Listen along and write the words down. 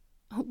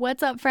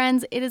What's up,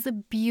 friends? It is a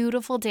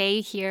beautiful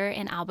day here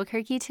in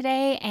Albuquerque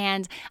today,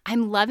 and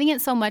I'm loving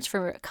it so much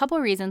for a couple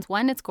of reasons.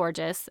 One, it's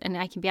gorgeous, and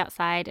I can be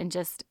outside and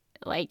just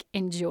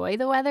enjoy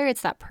the weather.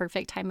 It's that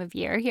perfect time of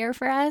year here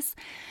for us.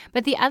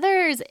 But the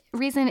other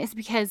reason is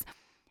because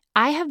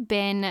I have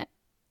been,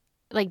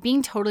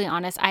 being totally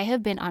honest, I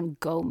have been on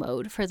go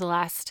mode for the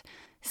last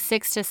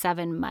 6 to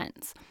 7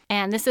 months.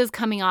 And this is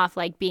coming off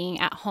being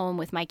at home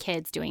with my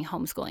kids doing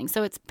homeschooling.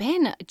 So it's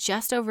been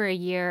just over a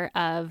year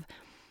of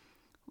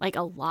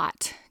a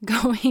lot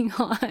going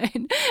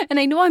on. And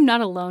I know I'm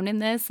not alone in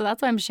this, so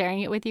that's why I'm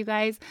sharing it with you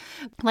guys.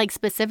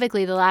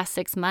 Specifically the last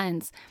 6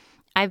 months,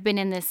 I've been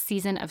in this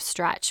season of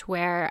stretch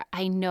where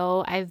I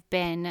know I've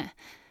been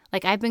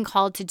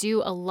called to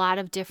do a lot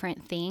of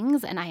different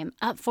things, and I am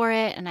up for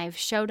it and I've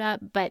showed up,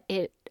 but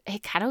it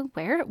kind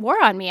of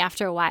wore on me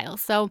after a while.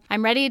 So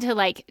I'm ready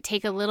to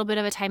take a little bit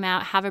of a time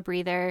out, have a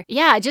breather.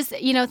 Yeah, just,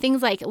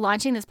 things like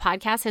launching this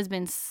podcast has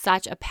been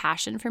such a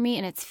passion for me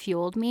and it's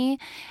fueled me.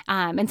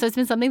 And so it's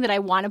been something that I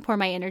want to pour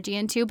my energy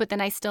into, but then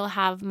I still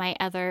have my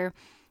other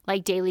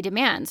daily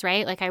demands,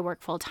 right? I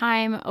work full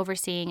time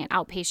overseeing an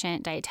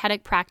outpatient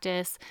dietetic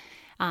practice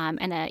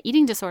and a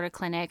eating disorder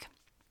clinic.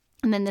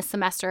 And then this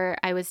semester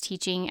I was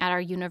teaching at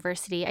our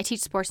university. I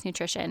teach sports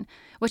nutrition,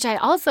 which I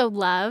also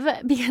love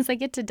because I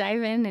get to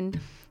dive in and,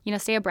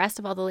 stay abreast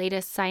of all the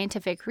latest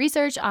scientific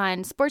research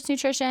on sports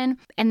nutrition,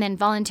 and then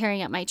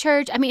volunteering at my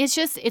church. I mean,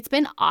 it's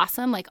been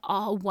awesome,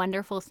 all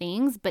wonderful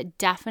things, but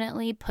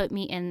definitely put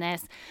me in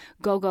this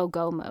go, go,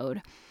 go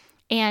mode.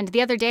 And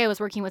the other day I was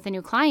working with a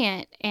new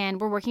client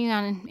and we're working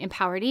on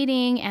empowered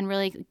eating and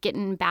really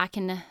getting back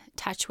in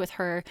touch with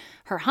her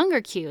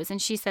hunger cues.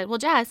 And she said, well,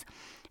 Jess,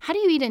 how do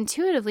you eat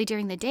intuitively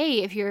during the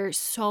day if you're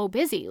so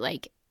busy?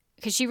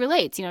 Because she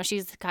relates,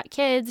 she's got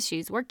kids,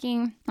 she's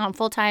working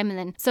full time. And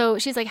then, so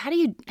she's like, how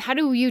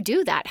do you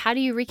do that? How do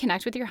you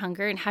reconnect with your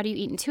hunger and how do you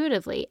eat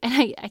intuitively? And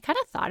I kind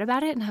of thought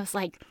about it and I was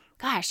like,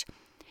 gosh,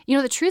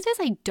 the truth is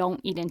I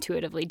don't eat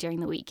intuitively during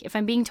the week. If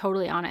I'm being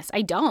totally honest,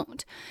 I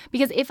don't.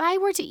 Because if I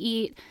were to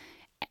eat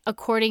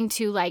according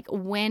to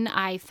when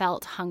I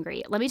felt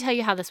hungry, let me tell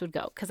you how this would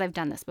go because I've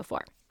done this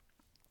before.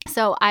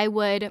 So I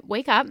would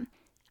wake up.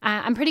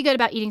 I'm pretty good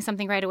about eating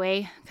something right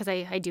away because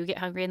I do get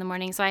hungry in the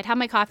morning. So I'd have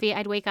my coffee,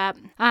 I'd wake up.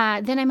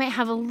 Then I might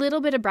have a little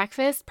bit of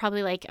breakfast,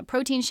 probably a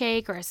protein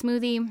shake or a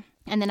smoothie.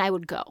 And then I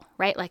would go,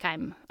 right?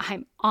 I'm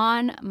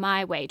on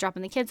my way,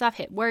 dropping the kids off,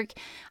 hit work.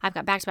 I've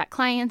got back-to-back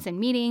clients and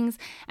meetings.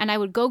 And I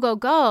would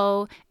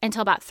go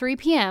until about 3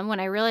 p.m.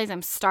 when I realize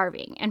I'm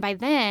starving. And by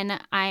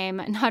then, I'm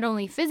not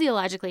only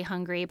physiologically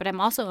hungry, but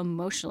I'm also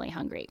emotionally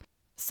hungry.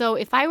 So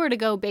if I were to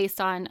go based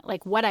on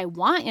what I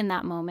want in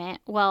that moment,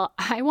 well,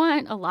 I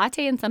want a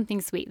latte and something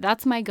sweet.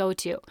 That's my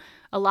go-to.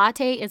 A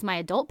latte is my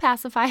adult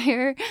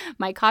pacifier.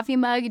 My coffee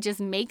mug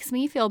just makes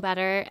me feel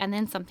better. And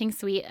then something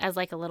sweet as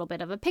a little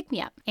bit of a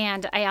pick-me-up.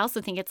 And I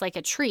also think it's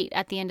a treat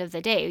at the end of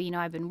the day.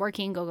 I've been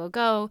working,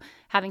 go,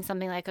 having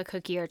something like a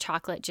cookie or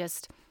chocolate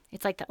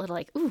it's that little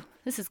ooh,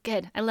 this is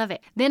good. I love it.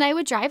 Then I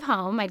would drive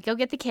home. I'd go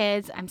get the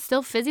kids. I'm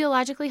still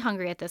physiologically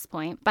hungry at this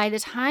point. By the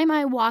time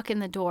I walk in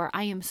the door,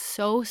 I am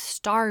so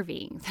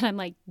starving that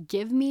I'm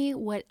give me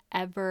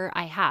whatever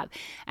I have.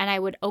 And I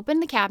would open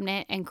the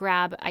cabinet and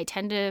I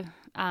tend to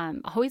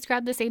always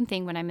grab the same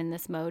thing when I'm in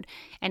this mode.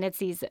 And it's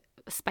these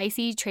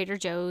spicy Trader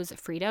Joe's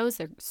Fritos.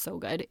 They're so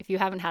good. If you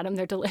haven't had them,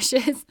 they're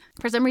delicious.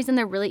 For some reason,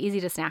 they're really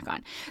easy to snack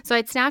on. So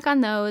I'd snack on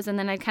those and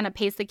then I'd kind of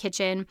pace the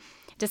kitchen,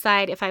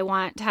 decide if I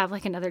want to have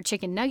another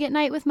chicken nugget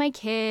night with my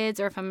kids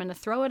or if I'm going to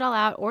throw it all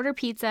out, order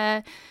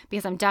pizza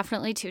because I'm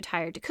definitely too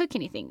tired to cook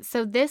anything.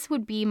 So this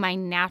would be my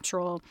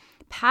natural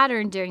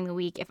pattern during the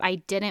week if I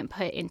didn't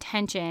put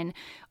intention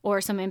or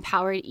some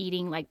empowered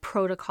eating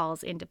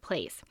protocols into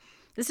place.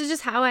 This is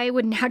just how I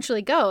would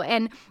naturally go.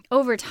 And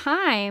over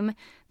time,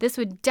 this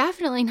would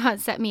definitely not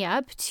set me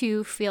up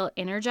to feel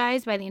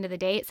energized by the end of the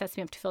day. It sets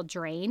me up to feel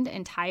drained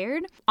and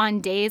tired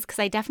on days, because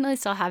I definitely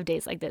still have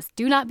days like this.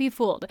 Do not be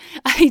fooled.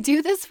 I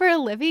do this for a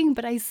living,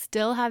 but I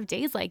still have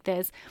days like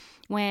this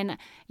when,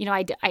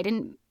 I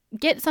didn't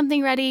get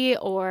something ready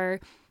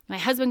or my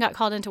husband got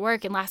called into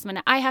work and last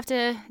minute I have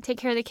to take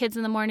care of the kids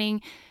in the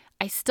morning.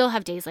 I still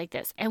have days like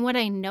this. And what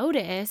I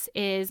notice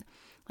is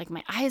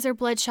my eyes are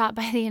bloodshot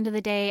by the end of the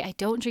day. I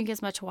don't drink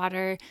as much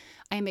water.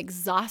 I'm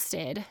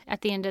exhausted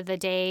at the end of the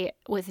day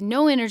with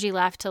no energy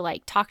left to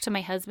talk to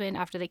my husband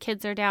after the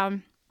kids are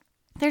down.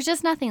 There's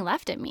just nothing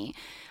left in me.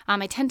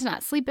 I tend to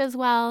not sleep as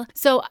well.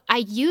 So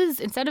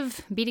instead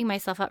of beating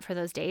myself up for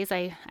those days,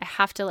 I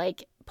have to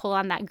pull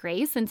on that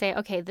grace and say,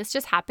 okay, this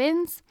just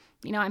happens.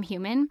 I'm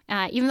human.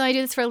 Even though I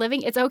do this for a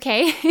living, it's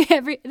okay.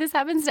 This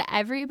happens to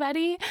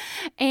everybody.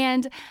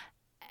 And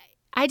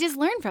I just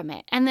learn from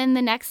it. And then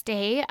the next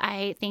day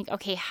I think,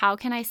 okay, how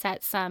can I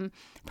set some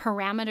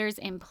parameters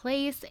in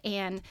place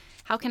and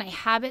how can I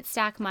habit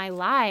stack my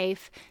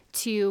life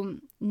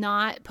to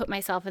not put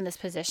myself in this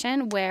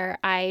position where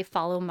I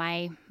follow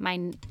my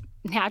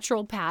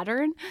natural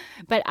pattern,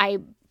 but I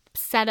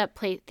set up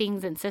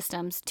things and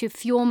systems to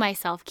fuel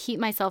myself, keep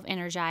myself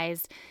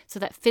energized so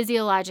that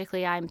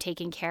physiologically I'm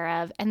taken care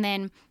of. And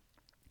then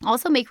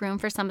Also make room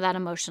for some of that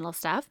emotional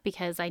stuff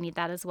because I need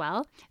that as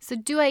well. So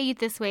do I eat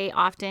this way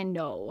often?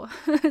 No.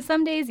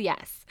 Some days,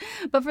 yes.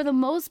 But for the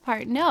most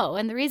part, no.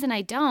 And the reason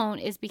I don't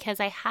is because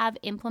I have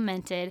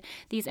implemented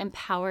these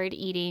empowered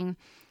eating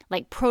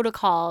like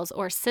protocols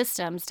or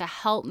systems to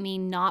help me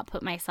not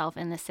put myself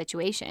in this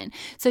situation.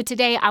 So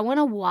today I want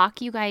to walk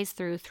you guys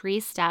through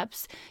 3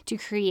 steps to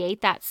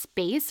create that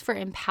space for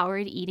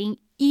empowered eating,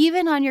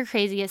 even on your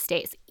craziest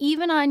days,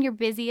 even on your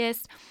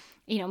busiest,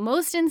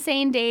 most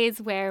insane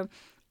days where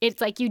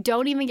it's like you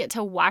don't even get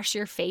to wash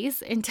your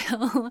face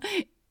until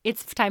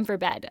it's time for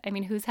bed. I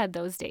mean, who's had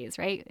those days,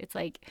 right? It's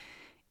like,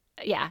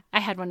 yeah, I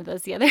had one of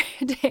those the other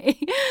day.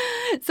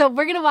 So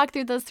we're going to walk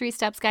through those 3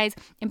 steps, guys.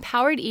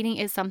 Empowered eating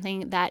is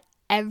something that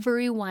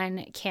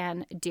everyone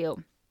can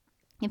do.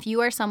 If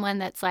you are someone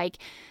that's like,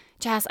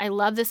 Jess, I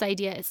love this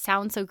idea. It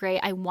sounds so great.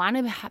 I want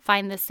to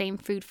find the same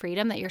food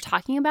freedom that you're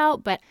talking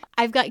about, but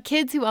I've got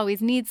kids who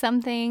always need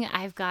something.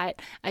 I've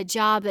got a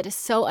job that is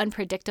so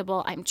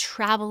unpredictable. I'm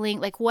traveling,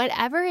 like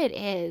whatever it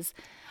is.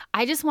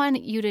 I just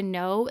want you to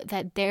know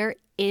that there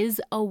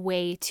is a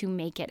way to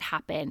make it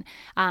happen.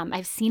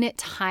 I've seen it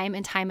time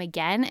and time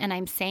again, and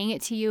I'm saying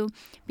it to you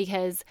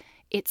because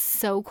it's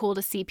so cool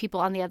to see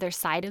people on the other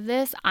side of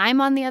this. I'm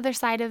on the other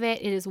side of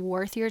it. It is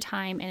worth your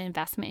time and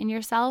investment in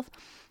yourself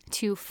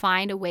to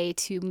find a way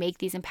to make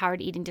these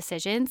empowered eating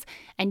decisions,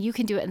 and you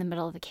can do it in the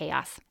middle of the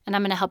chaos. And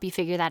I'm going to help you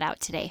figure that out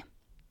today.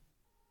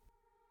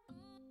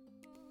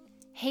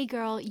 Hey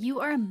girl, you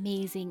are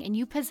amazing and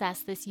you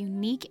possess this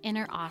unique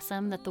inner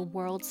awesome that the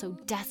world so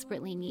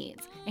desperately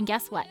needs. And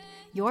guess what?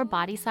 Your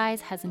body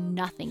size has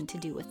nothing to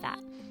do with that.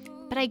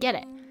 But I get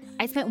it.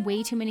 I spent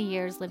way too many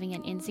years living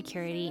in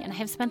insecurity, and I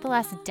have spent the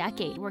last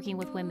decade working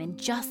with women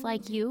just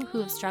like you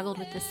who have struggled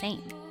with the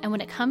same. And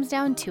when it comes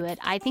down to it,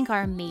 I think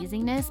our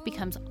amazingness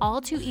becomes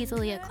all too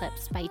easily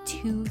eclipsed by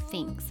 2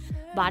 things.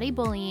 Body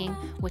bullying,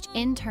 which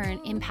in turn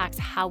impacts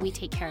how we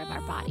take care of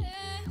our body.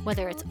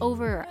 Whether it's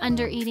over or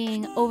under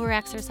eating, over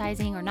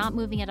exercising or not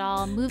moving at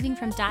all, moving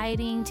from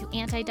dieting to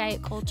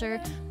anti-diet culture,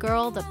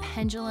 girl, the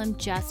pendulum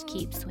just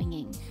keeps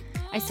swinging.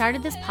 I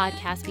started this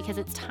podcast because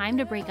it's time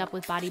to break up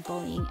with body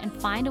bullying and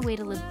find a way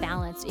to live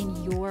balanced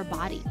in your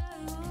body.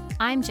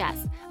 I'm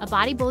Jess, a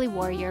body bully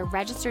warrior,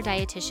 registered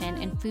dietitian,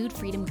 and food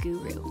freedom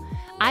guru.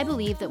 I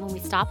believe that when we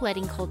stop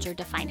letting culture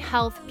define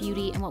health,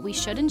 beauty, and what we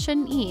should and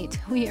shouldn't eat,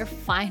 we are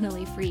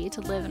finally free to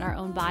live in our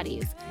own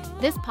bodies.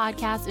 This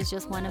podcast is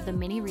just one of the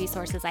many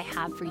resources I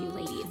have for you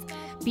ladies.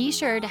 Be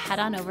sure to head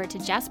on over to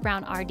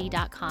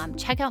jessbrownrd.com.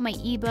 Check out my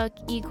ebook,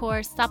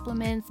 e-course,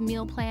 supplements,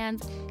 meal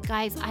plans.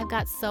 Guys, I've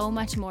got so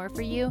much more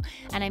for you,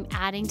 and I'm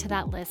adding to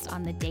that list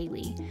on the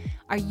daily.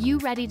 Are you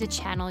ready to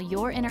channel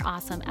your inner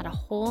awesome at a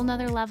whole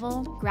nother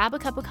level? Grab a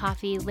cup of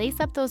coffee, lace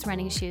up those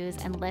running shoes,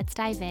 and let's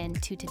dive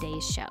into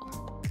today's show.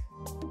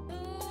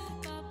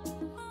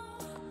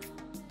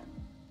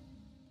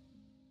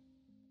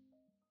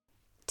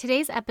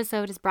 Today's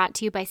episode is brought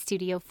to you by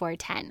Studio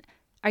 410.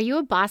 Are you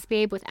a boss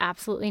babe with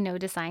absolutely no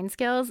design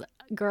skills?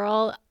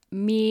 Girl,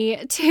 me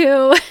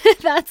too.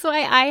 That's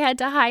why I had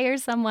to hire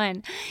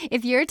someone.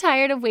 If you're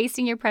tired of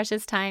wasting your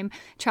precious time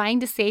trying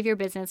to save your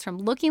business from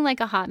looking like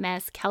a hot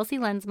mess, Kelsey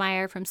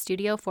Lensmeyer from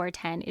Studio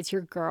 410 is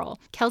your girl.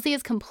 Kelsey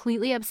is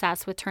completely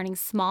obsessed with turning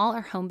small or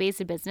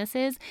home-based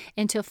businesses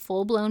into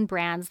full-blown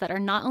brands that are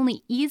not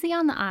only easy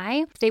on the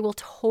eye, they will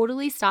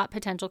totally stop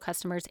potential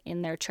customers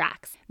in their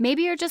tracks.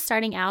 Maybe you're just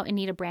starting out and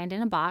need a brand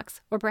in a box,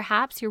 or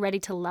perhaps you're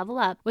ready to level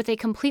up with a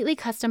completely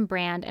custom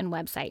brand and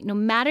website. No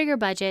matter your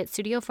budget,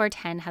 Studio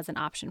 410 has an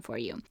option for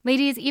you.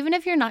 Ladies, even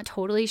if you're not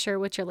totally sure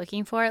what you're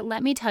looking for,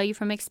 let me tell you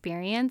from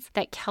experience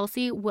that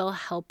Kelsey will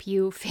help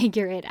you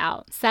figure it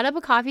out. Set up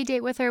a coffee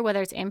date with her,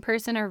 whether it's in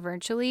person or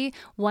virtually,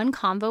 one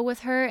convo with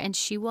her, and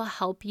she will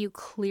help you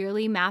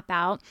clearly map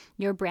out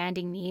your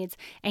branding needs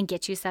and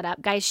get you set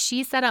up. Guys,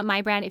 she set up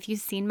my brand. If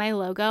you've seen my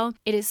logo,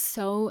 it is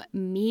so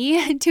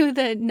me to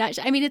the nut.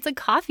 I mean, it's a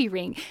coffee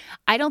ring.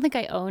 I don't think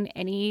I own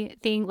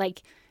anything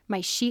like my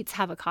sheets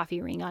have a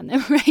coffee ring on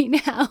them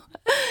right now.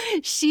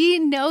 She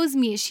knows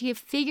me. She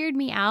figured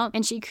me out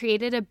and she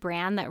created a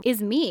brand that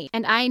is me.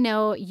 And I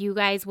know you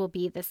guys will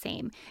be the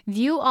same.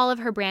 View all of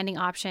her branding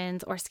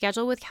options or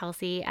schedule with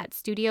Kelsey at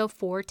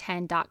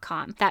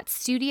studio410.com. That's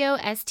studio,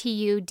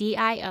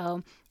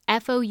 STUDIO,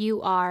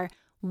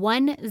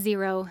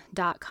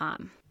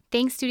 FOUR10.com.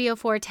 Thanks Studio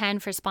 410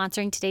 for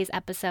sponsoring today's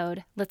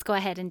episode. Let's go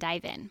ahead and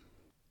dive in.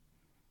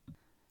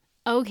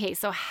 Okay,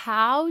 so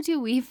how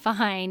do we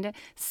find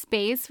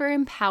space for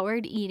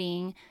empowered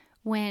eating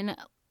when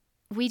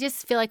we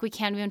just feel like we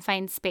can't even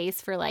find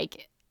space for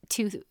like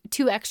two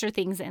extra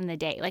things in the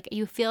day? Like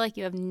you feel like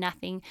you have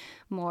nothing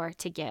more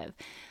to give.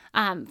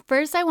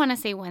 First, I want to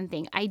say one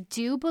thing. I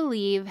do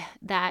believe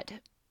that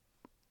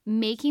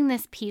making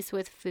this peace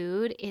with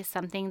food is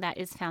something that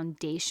is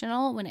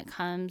foundational when it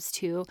comes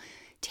to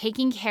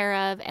taking care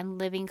of and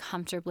living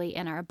comfortably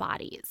in our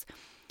bodies.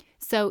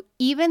 So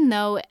even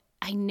though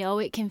I know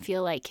it can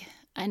feel like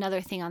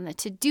another thing on the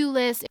to-do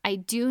list, I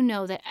do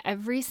know that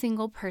every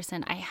single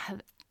person I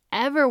have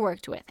ever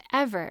worked with,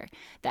 ever,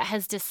 that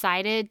has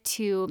decided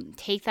to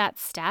take that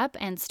step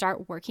and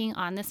start working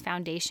on this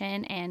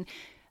foundation and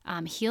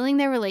healing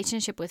their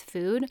relationship with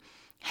food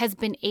has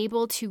been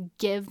able to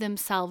give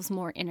themselves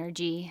more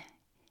energy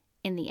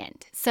in the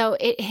end. So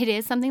it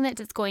is something that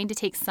is going to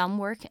take some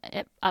work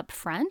up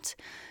front,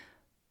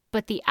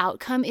 but the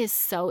outcome is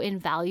so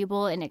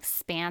invaluable and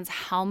expands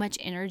how much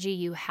energy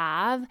you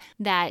have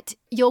that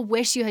you'll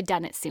wish you had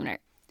done it sooner.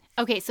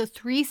 Okay, so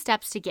 3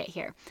 steps to get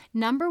here.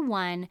 Number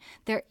 1,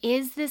 there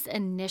is this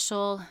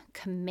initial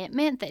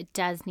commitment that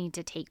does need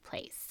to take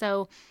place.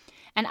 So,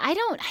 and I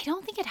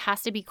don't think it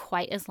has to be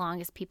quite as long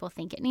as people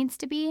think it needs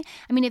to be.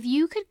 I mean, if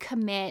you could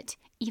commit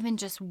even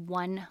just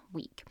 1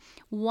 week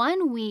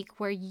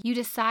where you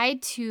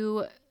decide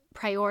to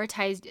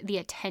prioritize the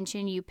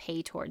attention you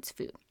pay towards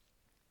food.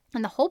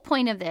 And the whole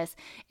point of this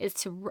is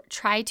to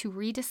try to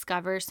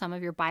rediscover some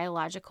of your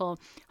biological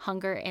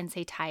hunger and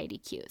satiety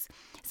cues.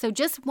 So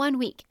just 1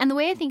 week. And the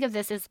way I think of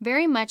this is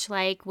very much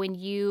like when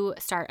you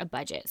start a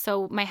budget.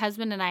 So my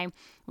husband and I,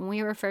 when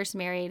we were first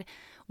married,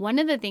 one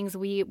of the things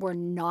we were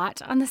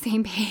not on the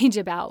same page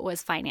about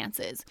was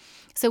finances.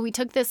 So we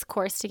took this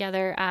course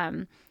together.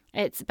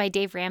 It's by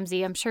Dave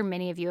Ramsey. I'm sure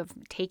many of you have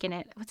taken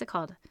it. What's it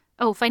called?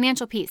 Oh,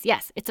 Financial Peace.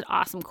 Yes, it's an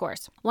awesome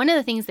course. One of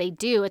the things they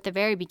do at the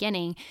very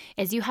beginning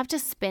is you have to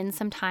spend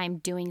some time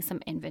doing some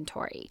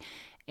inventory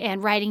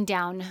and writing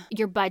down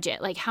your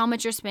budget, like how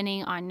much you're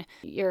spending on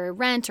your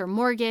rent or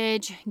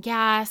mortgage,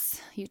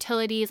 gas,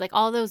 utilities, like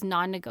all those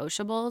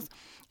non-negotiables.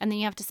 And then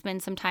you have to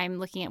spend some time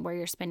looking at where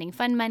you're spending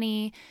fun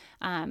money,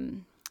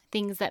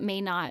 things that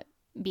may not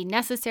be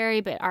necessary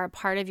but are a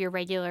part of your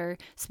regular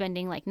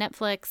spending, like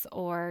Netflix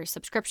or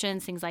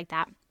subscriptions, things like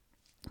that.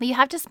 But you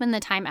have to spend the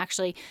time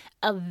actually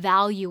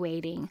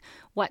evaluating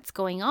what's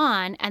going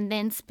on, and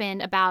then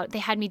spend I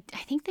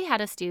think they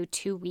had us do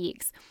 2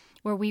 weeks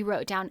where we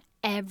wrote down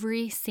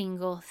every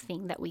single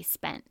thing that we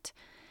spent.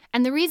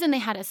 And the reason they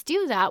had us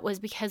do that was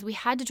because we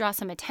had to draw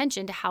some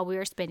attention to how we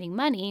were spending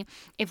money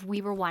if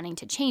we were wanting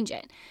to change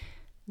it.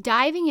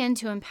 Diving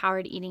into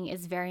empowered eating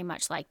is very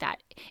much like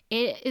that.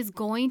 It is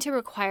going to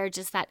require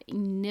just that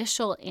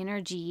initial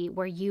energy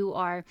where you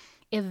are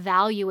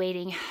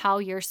evaluating how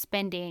you're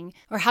spending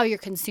or how you're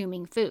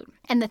consuming food.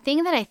 And the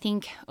thing that I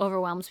think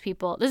overwhelms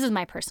people, this is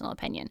my personal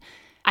opinion,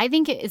 I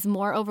think it is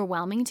more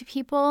overwhelming to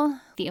people,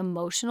 the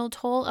emotional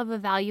toll of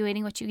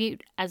evaluating what you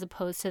eat as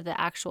opposed to the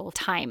actual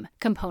time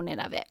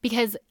component of it.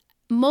 Because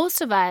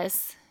most of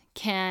us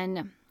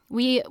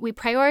we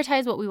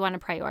prioritize what we want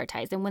to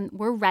prioritize. And when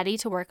we're ready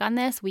to work on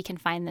this, we can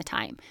find the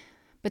time.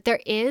 But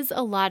there is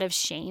a lot of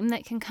shame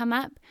that can come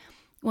up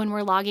when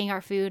we're logging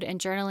our food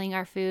and journaling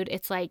our food.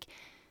 It's like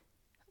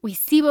we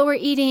see what we're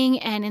eating,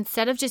 and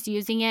instead of just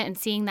using it and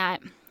seeing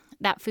that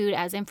food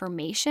as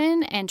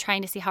information and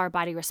trying to see how our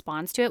body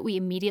responds to it, we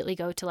immediately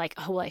go to like,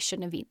 oh, well, I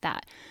shouldn't have eaten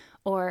that.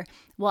 Or,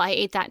 well, I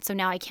ate that, so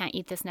now I can't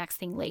eat this next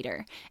thing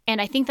later.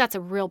 And I think that's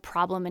a real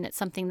problem, and it's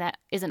something that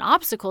is an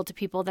obstacle to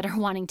people that are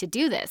wanting to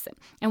do this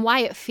and why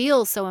it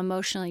feels so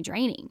emotionally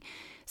draining.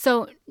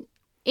 So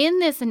in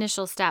this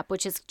initial step,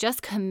 which is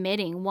just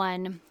committing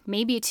 1,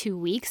 maybe 2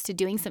 weeks to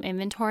doing some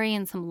inventory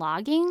and some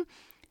logging,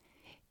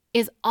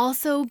 is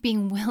also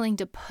being willing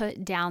to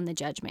put down the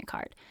judgment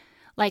card.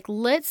 Like,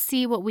 let's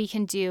see what we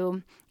can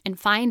do and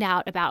find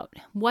out about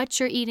what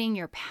you're eating,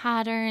 your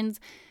patterns,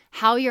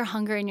 how your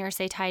hunger and your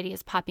satiety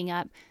is popping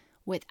up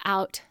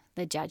without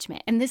the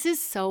judgment. And this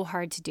is so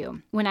hard to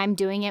do. When I'm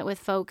doing it with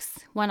folks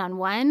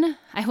one-on-one,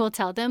 I will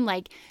tell them,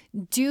 like,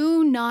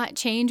 do not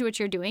change what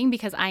you're doing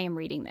because I am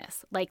reading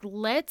this. Like,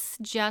 let's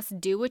just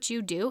do what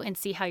you do and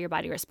see how your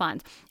body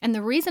responds. And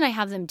the reason I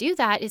have them do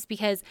that is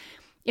because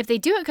if they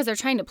do it because they're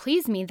trying to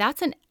please me,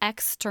 that's an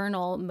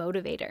external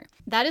motivator.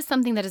 That is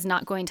something that is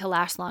not going to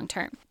last long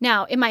term.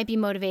 Now, it might be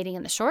motivating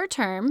in the short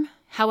term.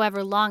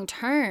 However, long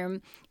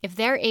term, if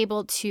they're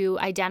able to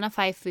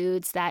identify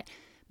foods that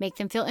make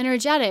them feel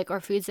energetic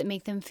or foods that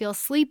make them feel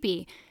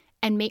sleepy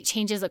and make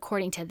changes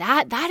according to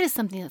that, that is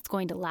something that's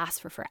going to last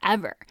for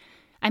forever.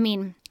 I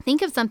mean,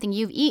 think of something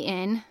you've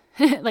eaten,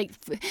 like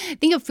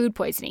think of food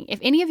poisoning. If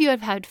any of you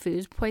have had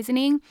food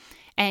poisoning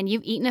and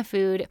you've eaten a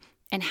food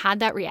and had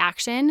that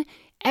reaction,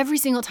 every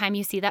single time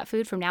you see that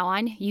food from now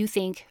on, you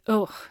think,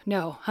 oh,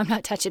 no, I'm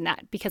not touching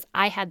that because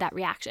I had that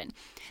reaction.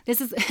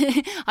 This is,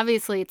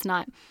 obviously it's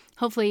not,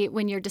 hopefully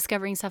when you're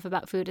discovering stuff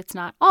about food, it's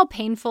not all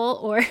painful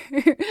or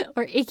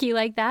icky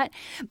like that,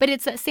 but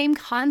it's that same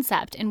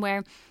concept in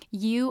where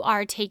you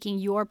are taking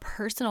your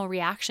personal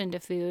reaction to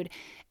food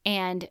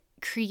and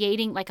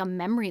creating like a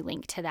memory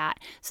link to that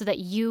so that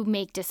you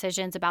make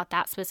decisions about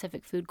that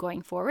specific food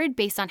going forward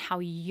based on how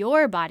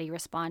your body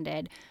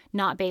responded,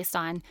 not based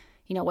on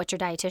what your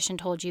dietitian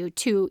told you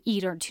to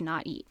eat or to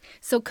not eat.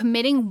 So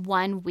committing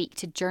 1 week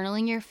to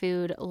journaling your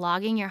food,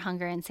 logging your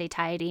hunger and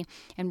satiety,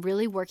 and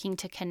really working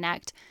to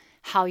connect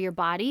how your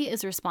body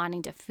is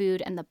responding to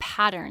food and the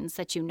patterns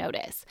that you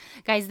notice.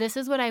 Guys, this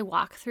is what I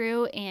walk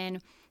through in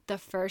the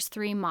first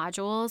 3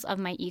 modules of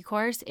my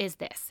e-course is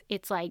this.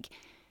 It's like,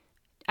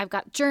 I've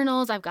got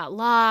journals, I've got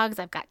logs,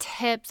 I've got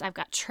tips, I've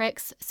got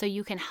tricks so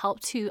you can help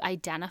to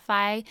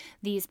identify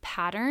these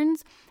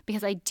patterns,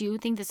 because I do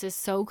think this is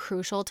so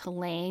crucial to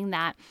laying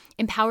that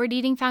empowered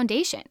eating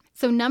foundation.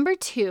 So number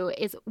 2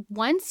 is,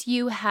 once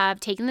you have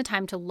taken the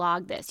time to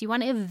log this, you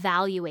want to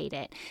evaluate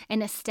it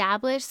and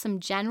establish some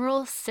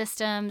general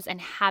systems and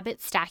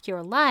habits stack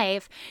your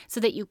life so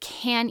that you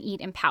can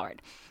eat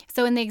empowered.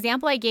 So in the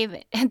example I gave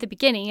at the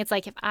beginning, it's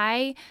like if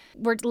I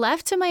were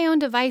left to my own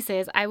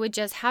devices, I would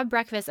just have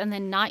breakfast and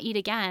then not eat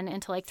again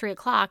until like 3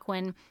 o'clock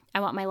when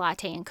I want my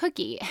latte and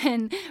cookie.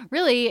 And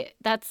really,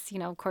 that's,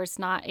 of course,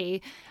 not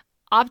a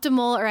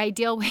optimal or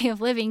ideal way of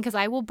living, because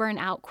I will burn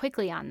out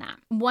quickly on that.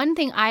 One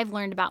thing I've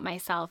learned about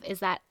myself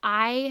is that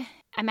I'm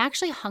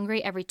actually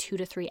hungry every 2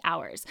 to 3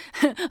 hours.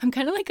 I'm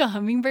kind of like a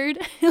hummingbird.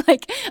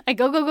 Like I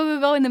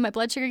go, and then my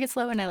blood sugar gets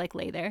low and I like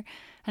lay there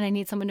and I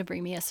need someone to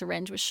bring me a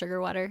syringe with sugar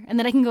water and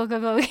then I can go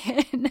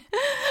again.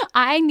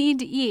 I need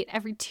to eat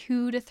every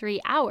 2 to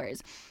 3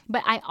 hours.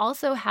 But I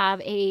also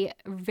have a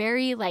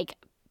very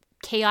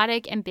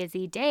chaotic and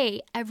busy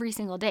day every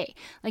single day.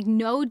 Like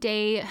no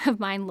day of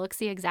mine looks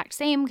the exact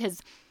same,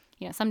 because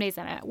some days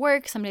I'm at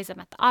work, some days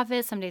I'm at the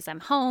office, some days I'm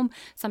home,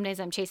 some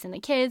days I'm chasing the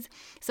kids.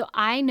 So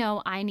I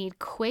know I need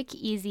quick,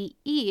 easy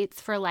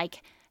eats for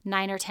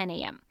 9 or 10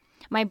 a.m.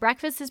 My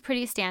breakfast is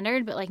pretty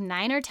standard, but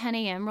 9 or 10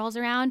 a.m. rolls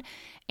around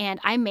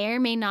and I may or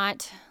may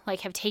not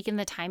have taken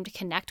the time to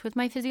connect with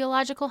my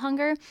physiological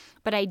hunger,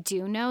 but I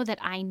do know that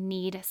I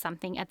need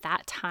something at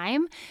that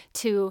time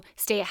to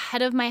stay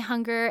ahead of my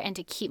hunger and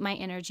to keep my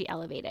energy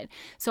elevated.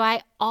 So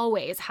I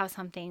always have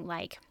something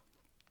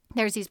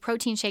there's these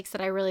protein shakes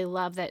that I really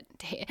love that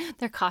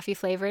they're coffee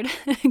flavored.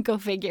 Go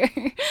figure.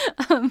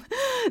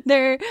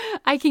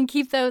 I can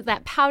keep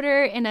that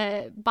powder in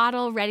a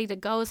bottle ready to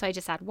go. So I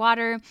just add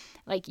water,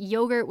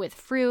 yogurt with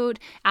fruit.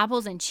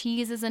 Apples and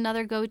cheese is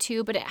another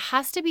go-to, but it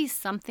has to be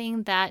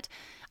something that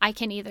I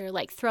can either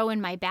throw in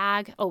my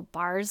bag. Oh,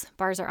 bars.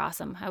 Bars are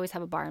awesome. I always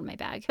have a bar in my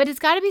bag. But it's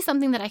got to be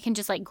something that I can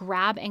just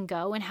grab and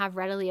go and have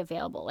readily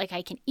available.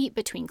 I can eat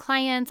between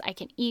clients. I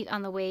can eat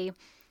on the way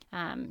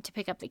to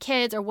pick up the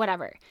kids or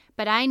whatever.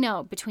 But I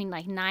know between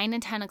 9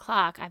 and 10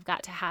 o'clock, I've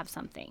got to have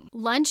something.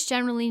 Lunch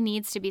generally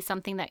needs to be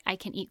something that I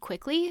can eat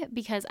quickly,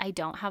 because I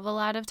don't have a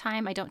lot of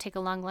time. I don't take a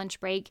long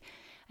lunch break.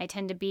 I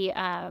tend to be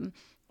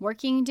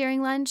working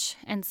during lunch.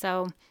 And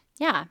so,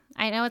 yeah,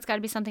 I know it's got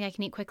to be something I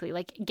can eat quickly.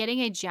 Getting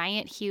a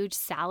giant, huge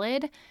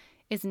salad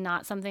is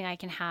not something I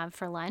can have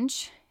for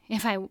lunch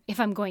if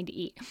I'm going to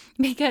eat,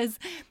 because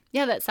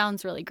yeah, that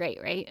sounds really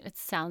great, right? It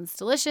sounds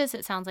delicious.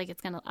 It sounds like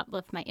it's going to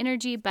uplift my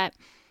energy, but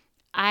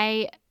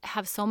I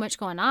have so much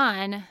going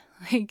on.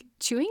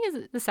 Chewing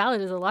the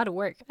salad is a lot of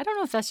work. I don't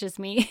know if that's just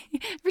me.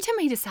 Every time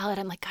I eat a salad,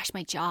 I'm like, gosh,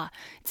 my jaw,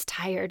 it's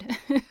tired.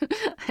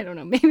 I don't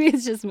know. Maybe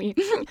it's just me.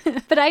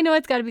 But I know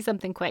it's got to be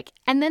something quick.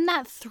 And then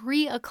that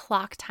 3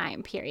 o'clock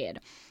time period,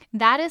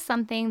 that is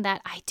something that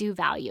I do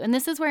value. And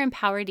this is where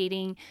empowered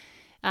eating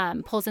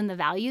pulls in the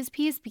values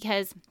piece,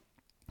 because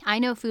I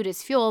know food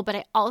is fuel, but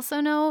I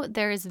also know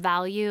there is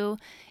value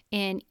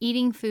in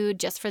eating food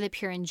just for the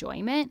pure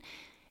enjoyment.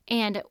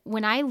 And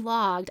when I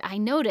logged, I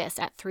noticed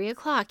at 3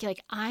 o'clock,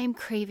 I'm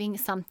craving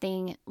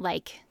something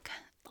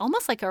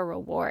almost like a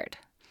reward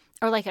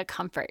or a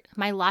comfort.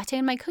 My latte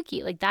and my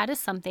cookie, that is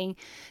something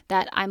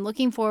that I'm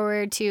looking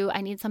forward to.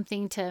 I need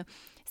something to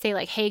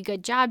say hey,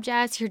 good job,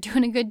 Jess. You're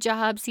doing a good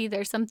job. See,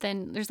 there's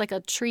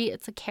a treat.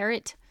 It's a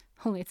carrot.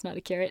 Only it's not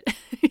a carrot.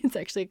 It's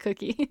actually a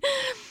cookie.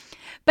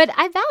 But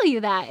I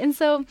value that. And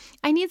so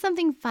I need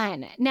something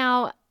fun.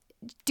 Now,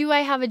 do I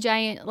have a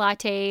giant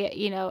latte,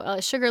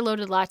 a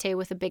sugar-loaded latte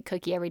with a big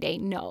cookie every day?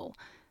 No.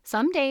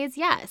 Some days,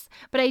 yes.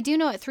 But I do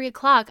know at 3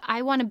 o'clock,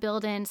 I want to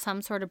build in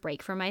some sort of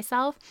break for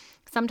myself.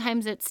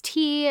 Sometimes it's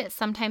tea.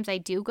 Sometimes I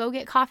do go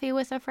get coffee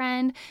with a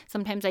friend.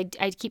 Sometimes I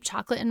keep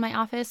chocolate in my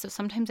office. So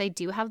sometimes I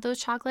do have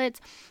those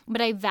chocolates. But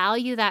I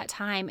value that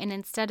time. And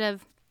instead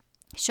of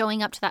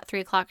showing up to that 3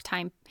 o'clock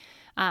time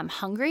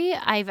hungry,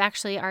 I've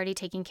actually already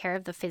taken care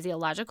of the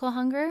physiological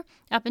hunger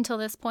up until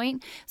this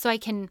point. So I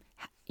can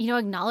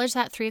acknowledge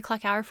that 3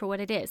 o'clock hour for what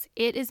it is.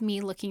 It is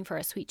me looking for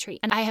a sweet treat.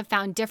 And I have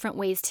found different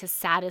ways to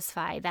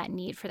satisfy that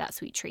need for that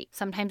sweet treat.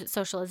 Sometimes it's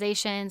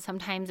socialization.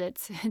 Sometimes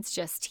it's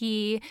just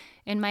tea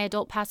in my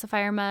adult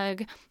pacifier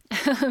mug.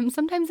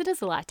 Sometimes it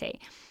is a latte.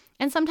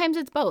 And sometimes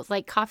it's both,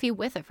 like coffee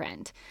with a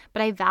friend.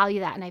 But I value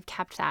that, and I've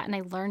kept that, and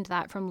I learned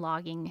that from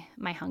logging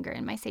my hunger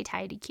and my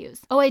satiety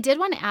cues. Oh, I did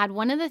want to add,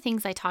 one of the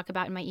things I talk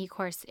about in my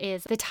e-course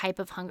is the type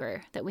of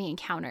hunger that we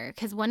encounter.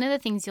 Because one of the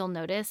things you'll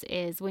notice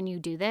is when you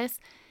do this,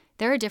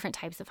 there are different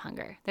types of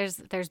hunger.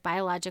 There's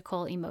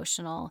biological,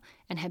 emotional,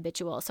 and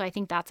habitual. So I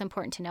think that's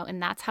important to note.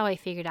 And that's how I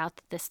figured out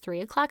that this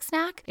 3 o'clock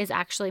snack is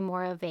actually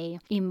more of a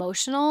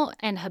emotional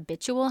and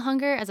habitual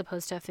hunger as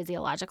opposed to a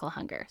physiological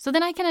hunger. So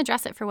then I can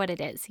address it for what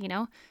it is,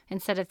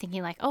 instead of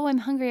thinking like, oh, I'm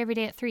hungry every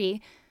day at 3.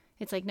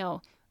 It's like,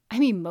 no,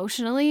 I'm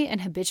emotionally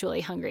and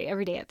habitually hungry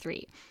every day at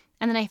 3.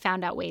 And then I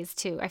figured out ways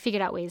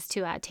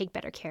to take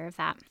better care of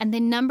that. And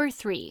then number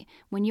 3,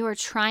 when you are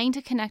trying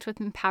to connect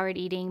with empowered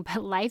eating,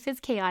 but life is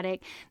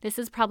chaotic, this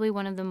is probably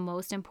one of the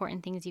most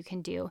important things you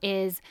can do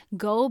is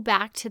go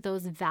back to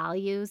those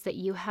values that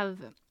you have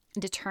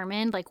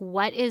determined, like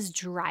what is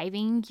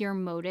driving your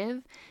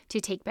motive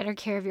to take better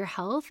care of your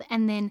health.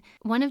 And then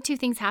one of two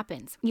things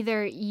happens.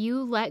 Either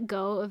you let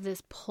go of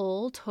this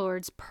pull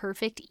towards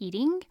perfect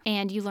eating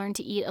and you learn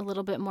to eat a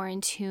little bit more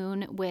in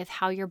tune with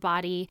how your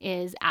body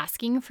is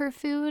asking for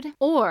food,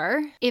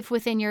 or if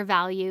within your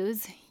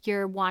values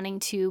you're wanting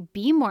to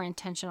be more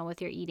intentional with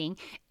your eating,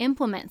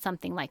 implement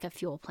something like a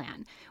fuel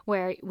plan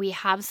where we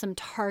have some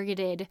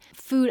targeted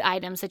food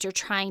items that you're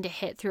trying to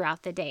hit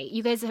throughout the day.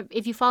 You guys,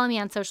 if you follow me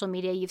on social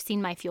media, you've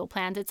seen my fuel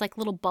plans. It's like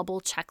little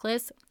bubble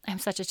checklists. I'm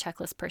such a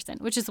checklist person,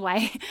 which is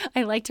why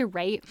I like to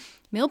write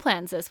meal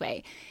plans this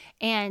way.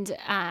 And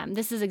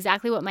this is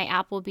exactly what my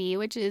app will be,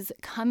 which is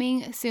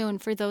coming soon.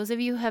 For those of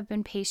you who have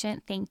been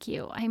patient, thank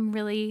you. I'm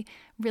really,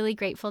 really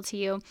grateful to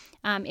you.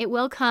 It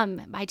will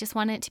come. I just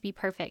want it to be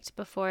perfect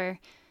before,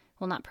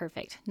 well, not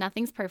perfect.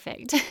 Nothing's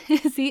perfect.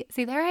 See,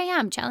 there I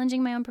am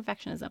challenging my own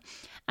perfectionism.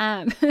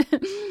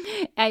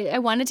 I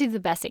want to do the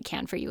best it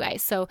can for you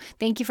guys. So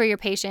thank you for your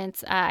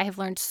patience. I have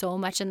learned so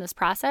much in this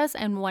process.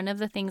 And one of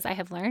the things I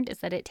have learned is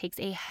that it takes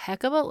a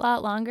heck of a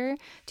lot longer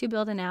to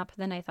build an app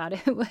than I thought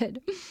it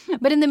would.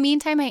 But in the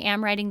meantime, I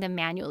am writing them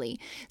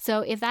manually. So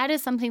if that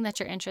is something that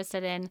you're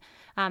interested in,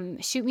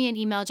 shoot me an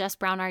email, Jess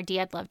Brown RD.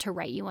 I'd love to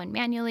write you one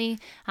manually.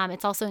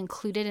 It's also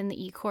included in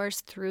the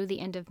e-course through the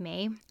end of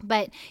May.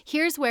 But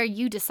here's where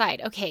you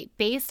decide, okay,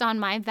 based on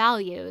my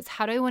values,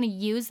 how do I want to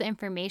use the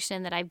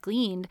information that I've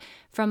gleaned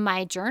from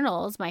my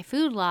journals, my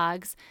food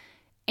logs,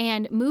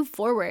 and move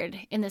forward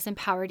in this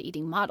empowered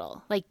eating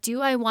model? Like,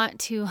 do I want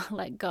to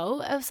let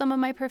go of some of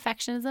my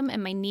perfectionism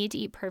and my need to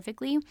eat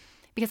perfectly?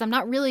 Because I'm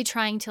not really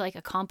trying to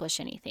accomplish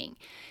anything.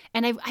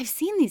 And I've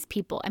seen these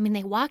people. I mean,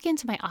 they walk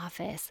into my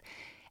office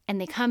and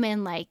they come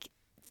in like,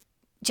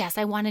 Jess,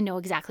 I want to know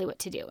exactly what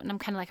to do. And I'm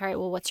kind of like, all right,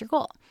 well, what's your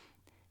goal?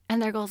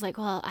 And their goal's like,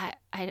 well,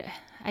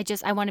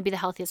 I want to be the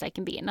healthiest I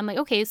can be. And I'm like,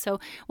 okay, so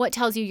what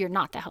tells you you're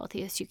not the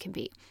healthiest you can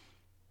be?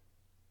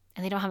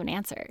 And they don't have an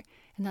answer.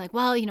 And they're like,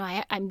 well,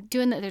 I'm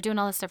doing that. They're doing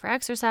all this stuff for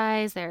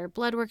exercise. Their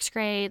blood works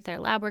great. Their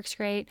lab works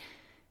great.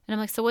 And I'm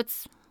like, so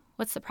what's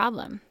the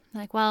problem?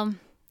 They're like, well,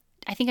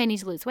 I think I need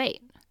to lose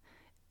weight.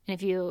 And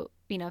if you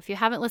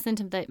haven't listened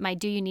to my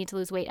Do You Need to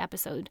Lose Weight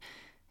episode,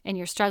 and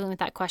you're struggling with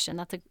that question,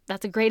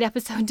 that's a great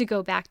episode to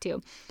go back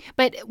to.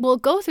 But we'll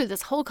go through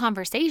this whole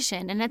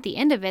conversation, and at the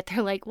end of it,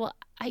 they're like, well,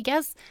 I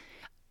guess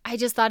I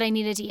just thought I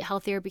needed to eat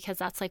healthier because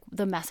that's like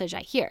the message I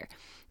hear.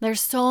 There's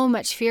so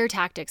much fear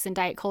tactics in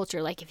diet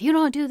culture. Like, if you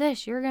don't do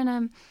this, you're going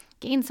to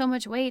gain so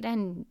much weight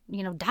and,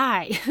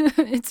 die.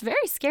 It's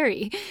very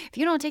scary. If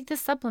you don't take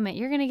this supplement,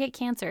 you're going to get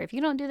cancer. If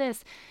you don't do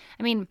this,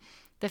 I mean,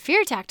 the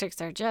fear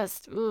tactics are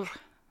just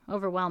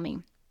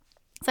overwhelming.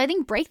 So I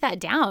think break that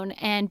down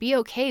and be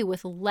okay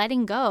with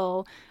letting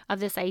go of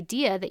this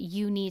idea that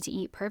you need to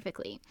eat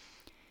perfectly.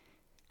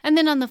 And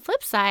then on the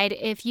flip side,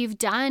 if you've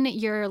done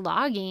your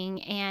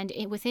logging and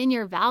within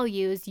your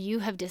values, you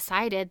have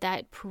decided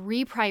that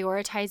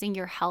reprioritizing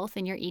your health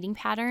and your eating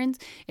patterns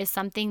is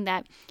something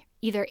that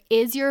either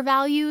is your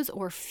values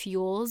or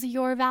fuels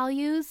your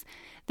values,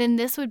 then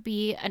this would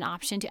be an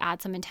option to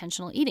add some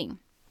intentional eating.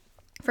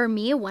 For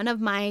me, one of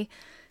my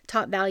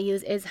top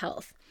values is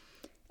health.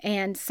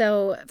 And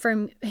so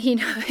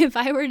if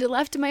I were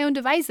left to my own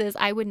devices,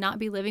 I would not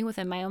be living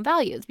within my own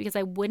values because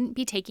I wouldn't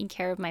be taking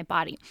care of my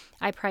body.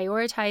 I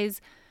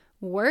prioritize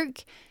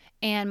work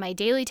and my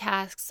daily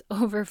tasks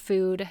over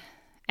food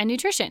and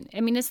nutrition. I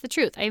mean, it's the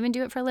truth. I even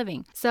do it for a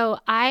living. So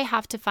I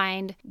have to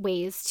find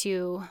ways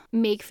to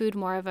make food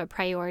more of a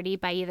priority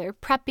by either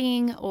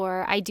prepping,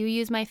 or I do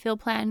use my fuel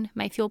plan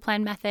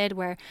method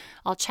where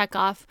I'll check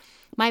off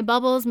my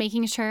bubbles,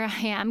 making sure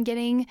I am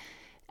getting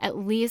at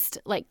least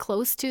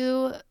close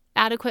to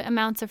adequate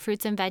amounts of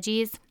fruits and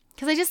veggies,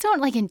 because I just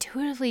don't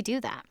intuitively do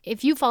that.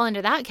 If you fall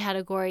into that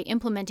category,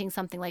 implementing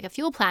something like a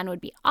fuel plan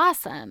would be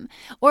awesome.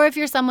 Or if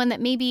you're someone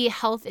that maybe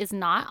health is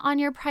not on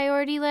your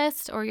priority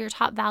list or your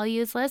top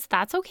values list,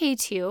 that's okay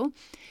too.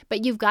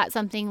 But you've got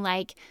something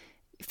like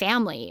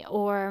family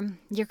or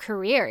your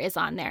career is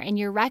on there, and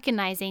you're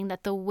recognizing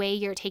that the way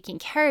you're taking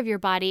care of your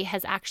body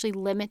has actually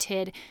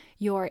limited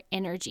your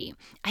energy.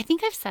 I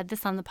think I've said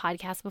this on the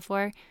podcast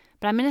before,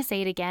 but I'm going to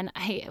say it again.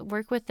 I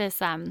work with this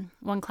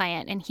one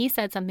client, and he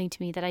said something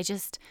to me that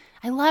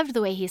I loved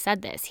the way he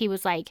said this. He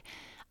was like,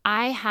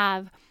 I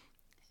have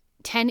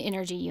 10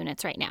 energy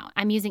units right now.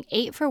 I'm using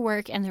 8 for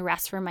work and the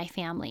rest for my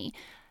family.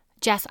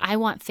 Jess, I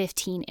want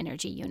 15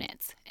 energy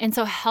units. And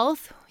so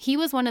health, he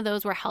was one of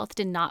those where health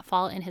did not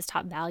fall in his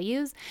top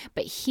values,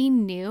 but he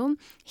knew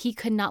he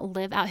could not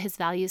live out his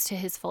values to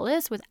his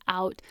fullest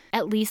without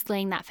at least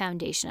laying that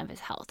foundation of his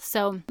health.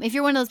 So if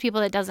you're one of those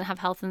people that doesn't have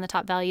health in the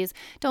top values,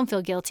 don't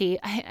feel guilty.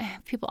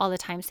 People all the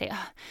time say,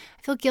 I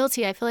feel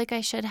guilty. I feel like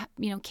I should,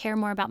 care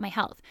more about my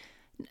health.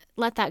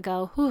 Let that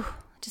go. Whew.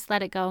 just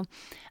let it go.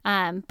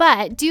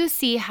 But do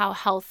see how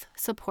health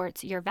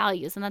supports your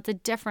values, and that's a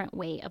different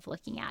way of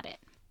looking at it.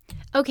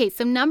 Okay,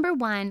 so number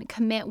 1,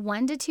 commit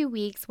 1 to 2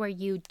 weeks where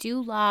you do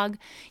log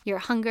your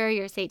hunger,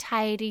 your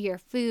satiety, your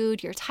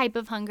food, your type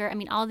of hunger. I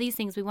mean, all these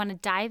things. We want to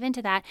dive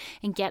into that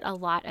and get a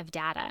lot of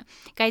data.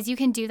 Guys, you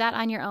can do that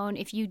on your own.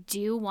 If you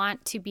do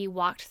want to be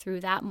walked through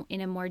that in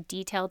a more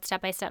detailed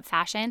step-by-step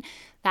fashion,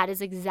 that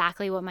is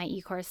exactly what my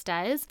e-course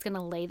does. It's going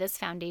to lay this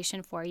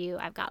foundation for you.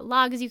 I've got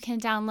logs you can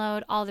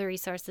download, all the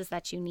resources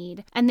that you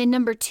need. And then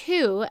number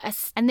two,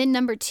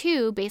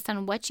 based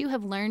on what you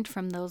have learned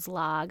from those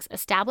logs,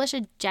 establish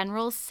a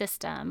general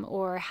system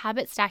or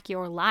habit stack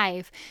your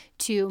life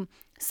to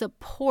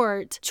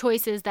support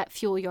choices that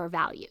fuel your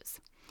values.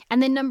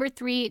 And then number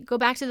 3, go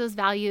back to those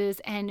values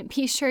and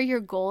be sure your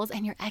goals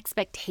and your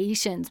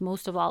expectations,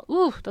 most of all,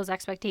 those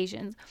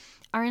expectations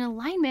are in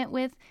alignment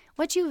with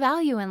what you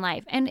value in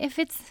life. And if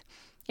it's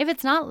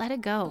not, let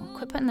it go.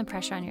 Quit putting the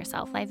pressure on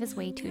yourself. Life is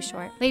way too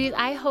short. Ladies,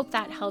 I hope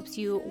that helps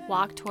you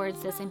walk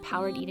towards this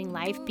empowered eating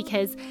life,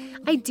 because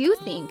I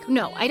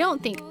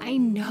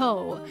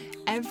know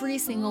every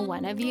single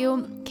one of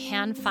you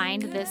can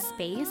find this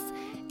space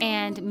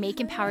and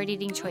make empowered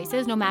eating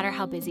choices no matter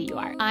how busy you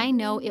are. I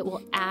know it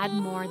will add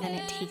more than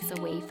it takes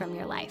away from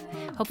your life.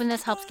 Hoping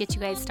this helps get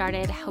you guys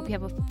started. Hope you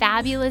have a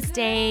fabulous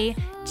day.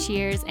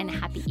 Cheers and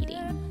happy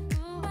eating.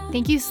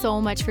 Thank you so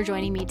much for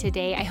joining me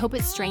today. I hope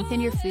it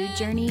strengthened your food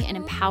journey and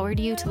empowered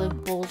you to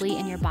live boldly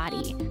in your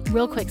body.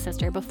 Real quick,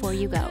 sister, before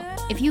you go,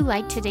 if you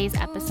liked today's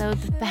episode,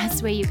 the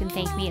best way you can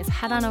thank me is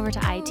head on over to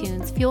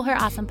iTunes, Fuel Her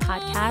Awesome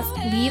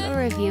Podcast, leave a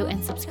review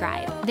and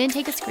subscribe. Then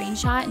take a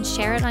screenshot and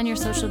share it on your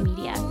social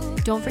media.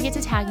 Don't forget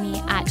to tag me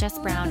at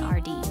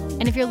JessBrownRD.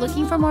 And if you're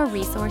looking for more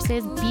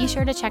resources, be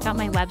sure to check out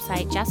my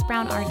website,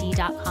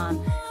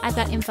 JessBrownRD.com. I've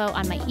got info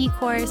on my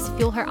e-course,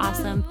 Fuel Her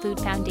Awesome Food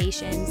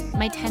Foundations,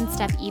 my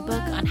 10-step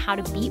ebook on how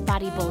to beat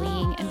body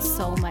bullying, and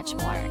so much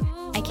more.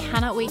 I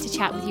cannot wait to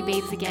chat with you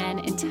babes again.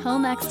 Until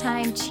next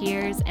time,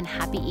 cheers and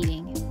happy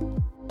eating.